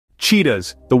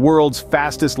Cheetahs, the world's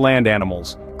fastest land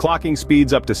animals, clocking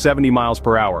speeds up to 70 miles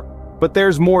per hour. But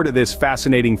there's more to this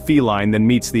fascinating feline than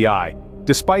meets the eye.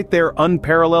 Despite their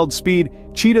unparalleled speed,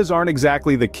 cheetahs aren't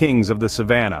exactly the kings of the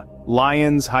savannah.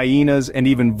 Lions, hyenas, and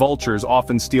even vultures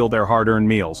often steal their hard-earned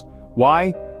meals.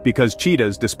 Why? Because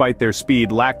cheetahs, despite their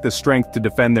speed, lack the strength to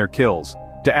defend their kills.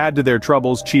 To add to their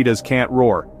troubles, cheetahs can't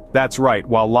roar. That's right,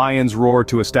 while lions roar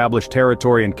to establish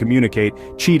territory and communicate,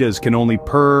 cheetahs can only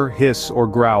purr, hiss, or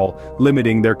growl,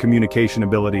 limiting their communication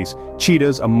abilities.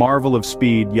 Cheetahs, a marvel of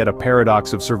speed, yet a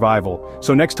paradox of survival.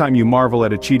 So next time you marvel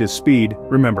at a cheetah's speed,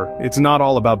 remember, it's not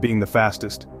all about being the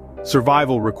fastest.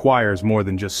 Survival requires more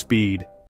than just speed.